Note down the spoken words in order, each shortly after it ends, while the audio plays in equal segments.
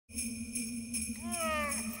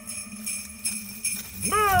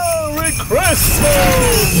Presto! I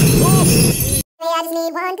just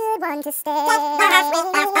need one good one to stay. You better watch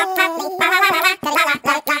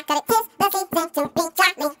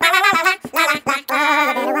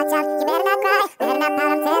out, you better not cry, better not pout,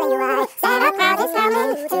 I'm telling you why. Santa Claus is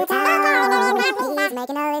coming to town. He's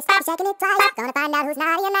making a list, he's checking it twice. Gonna find out who's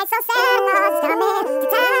naughty and nice, so Santa Claus is coming to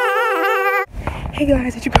town. Hey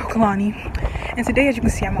guys, it's your girl LANI, and today, as you can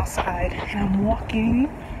see, I'm outside and I'm walking.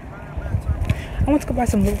 I went to go buy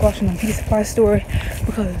some lip gloss from the beauty supply store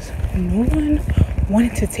because no one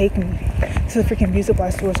wanted to take me to the freaking beauty supply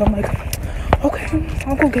store. So I'm like, okay,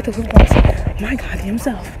 I'll go get the lip gloss my goddamn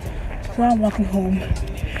self. So I'm walking home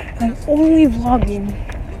and I'm only vlogging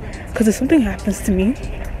because if something happens to me,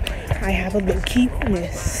 I have a low-key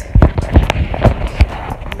witness.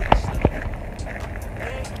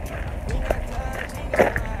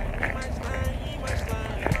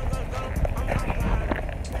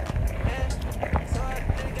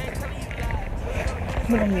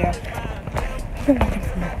 But yeah, I've been walking for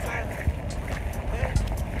a while.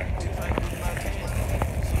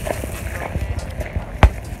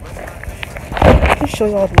 I'll show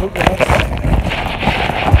you all the lip gloss.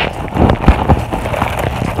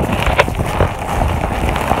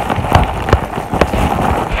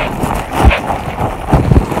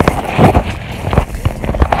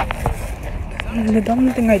 The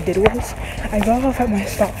dumb thing I did was I got off at my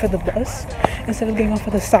stop for the bus instead of getting off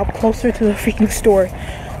at the stop closer to the freaking store.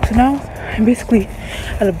 So now I'm basically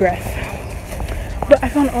out of breath. But I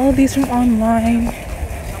found all of these from online.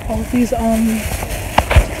 All of these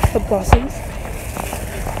lip glosses.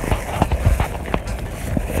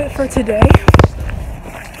 Fit for today.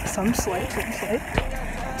 Some slight.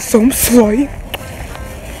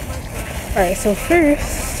 Alright, so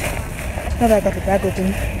first, now that I got the bag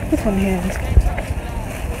open with one hand.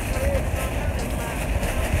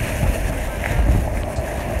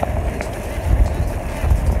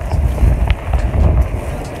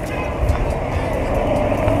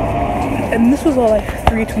 And this was all like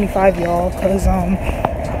 $3.25, y'all, because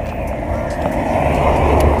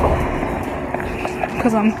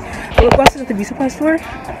the lip glosses at the beauty supply store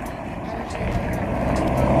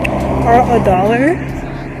are $1,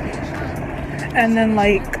 and then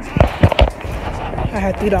like I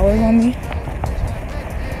had $3 on me.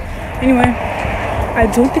 Anyway, I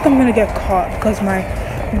don't think I'm gonna get caught because my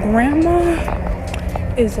grandma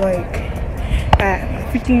is like at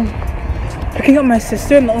freaking picking up my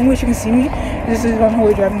sister, and the only way she can see me is on her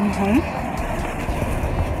way driving me home.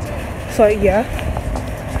 So yeah.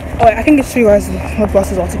 Oh, I can get to you guys the lip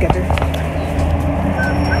glosses all together.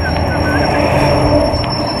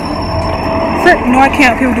 No, I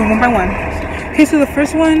can't. Okay, we're doing one by one. Okay, so the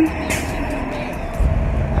first one.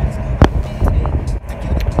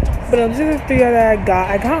 But these are the three that I got.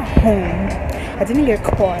 I got home. I didn't get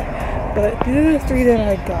caught. But these are the three that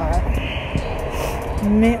I got.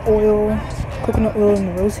 Mint oil, coconut oil,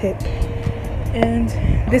 and rose hip. And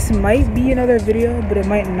this might be another video, but it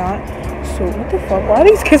might not. So what the fuck? Why are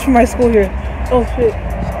these kids from my school here? Oh shit.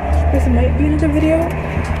 This might be another video.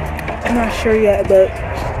 I'm not sure yet, but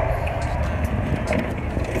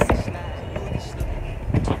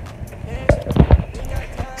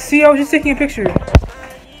see, I was just taking a picture.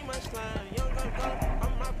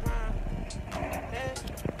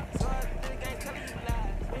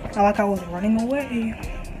 Not like I was running away.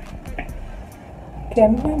 Okay,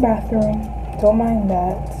 I'm in my bathroom. Don't mind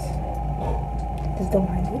that. Just don't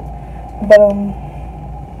mind it. But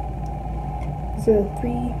these are the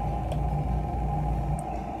three.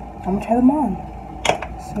 I'm gonna try them on.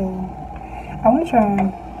 So I want to try on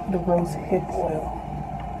the rose hip oil.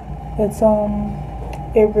 It's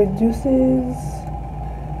it reduces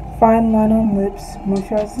fine line on lips,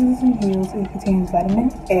 moisturizes and heals. It contains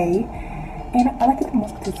vitamin A, and I like it the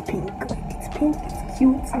most because it's pink. Like it's pink, it's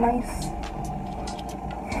cute, it's nice.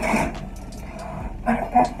 Matter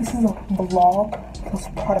of fact, this is a vlog plus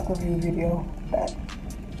product review video.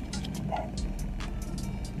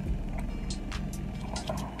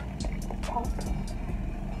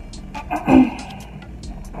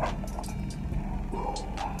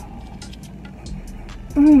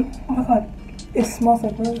 Oh my god, it smells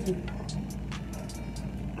like roses.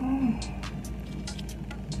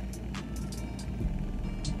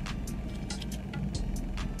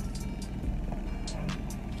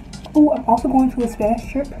 Oh, I'm also going to a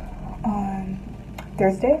Spanish trip on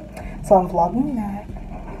Thursday, so I'm vlogging that.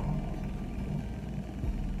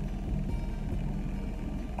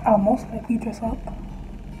 I'll most likely dress up.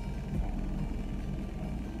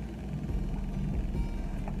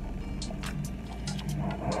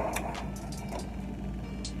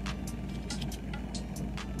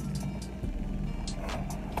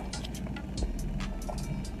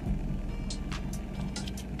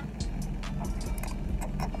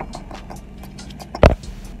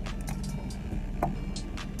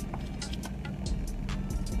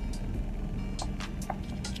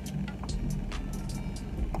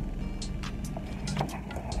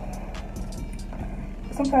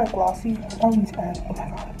 some kind of glossy. I probably need to add, oh my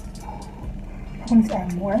god. I need to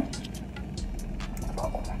add more. Oh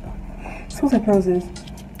my god. It smells like roses.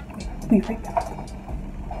 Wait, I'll be right back.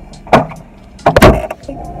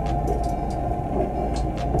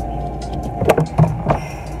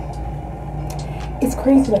 It's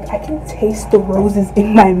crazy, like I can taste the roses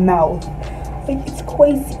in my mouth. Like it's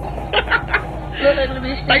crazy.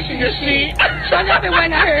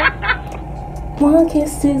 One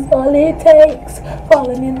kiss is all it takes.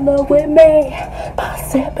 Falling in love with me.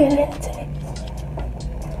 Possibilities.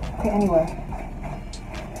 Okay, anyway.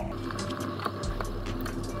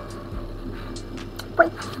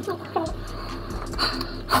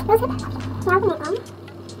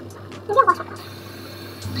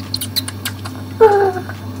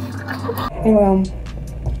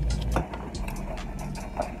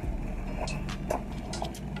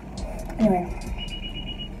 Anyway,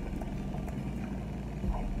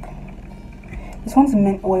 this one's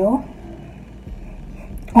mint oil.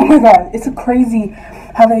 Oh my god, it's crazy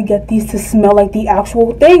how they get these to smell like the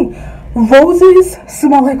actual thing. Roses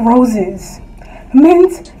smell like roses.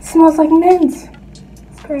 Mint smells like mint.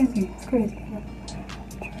 It's crazy, it's crazy.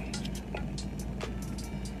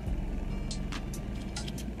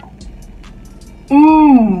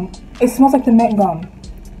 It smells like the mint gum.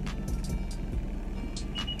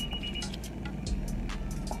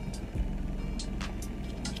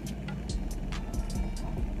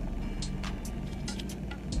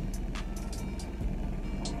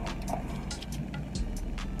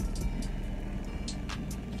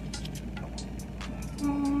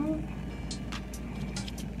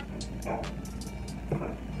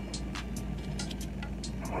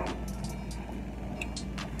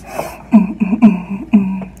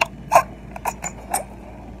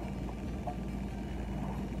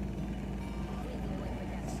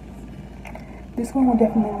 This one will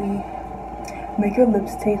definitely make your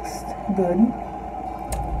lips taste good.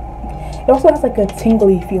 It also has like a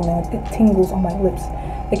tingly feeling, like it tingles on my lips.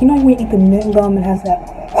 Like you know when you eat the mint gum, it has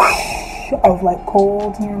that whoosh of like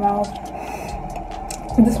cold in your mouth.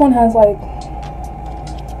 And this one has like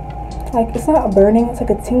it's not burning, it's like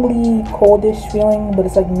a tingly, coldish feeling, but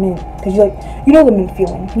it's like mint. Cause you know the mint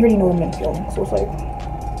feeling. You already know the mint feeling, so it's like.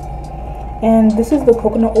 And this is the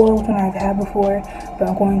coconut oil, which one I've had before, but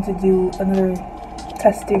I'm going to do another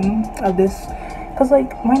testing of this, cause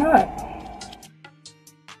like, why not?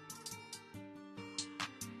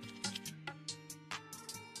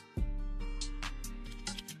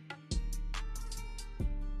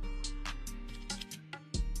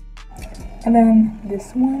 And then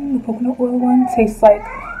this one, the coconut oil one, tastes like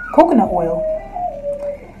coconut oil.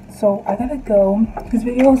 So I gotta go. This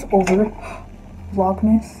video is over.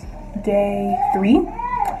 Vlogmas day 3.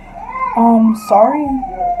 Sorry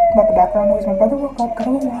about the background noise. My brother woke up,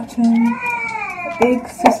 gotta go watch him. Big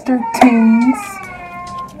sister things.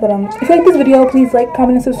 But if you like this video, please like,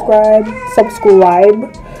 comment, and subscribe.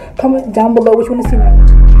 Comment down below which one to see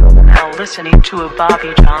next. Now listening to a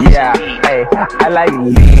Bobby Johnson beat. Hey, I like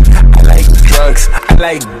weed, I like drugs, I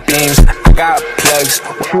like beans, I got plugs.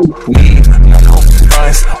 What you need? No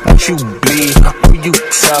funds. What you bleed? Who you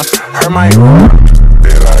tough? Hurt my.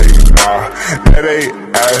 That ain't nah, that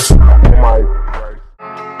ain't ass. Oh my.